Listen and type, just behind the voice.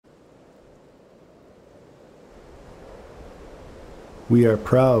We are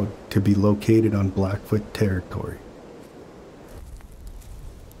proud to be located on Blackfoot territory.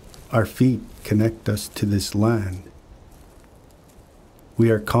 Our feet connect us to this land.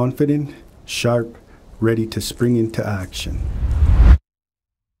 We are confident, sharp, ready to spring into action.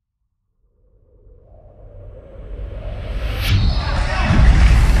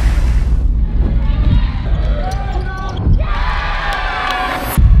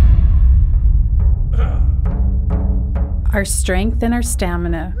 Our strength and our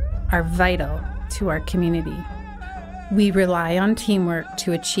stamina are vital to our community. We rely on teamwork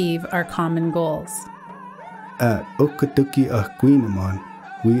to achieve our common goals. At Kodiaks Indigenous,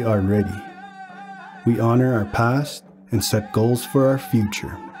 we are ready. We honor our past and set goals for our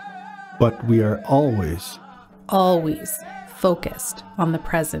future. But we are always focused on the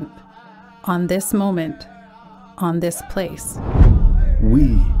present, on this moment, on this place.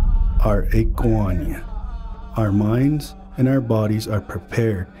 We are Aikowania. Our minds and our bodies are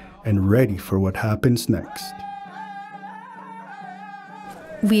prepared and ready for what happens next.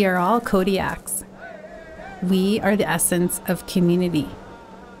 We are all Kodiaks. We are the essence of community.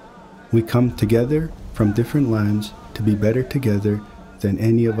 We come together from different lands to be better together than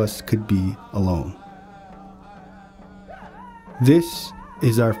any of us could be alone. This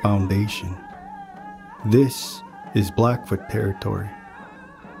is our foundation. This is Blackfoot territory.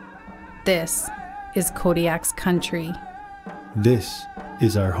 This is Kodiak's country. This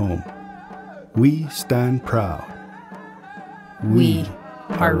is our home. We stand proud. We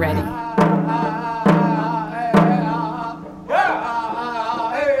are ready.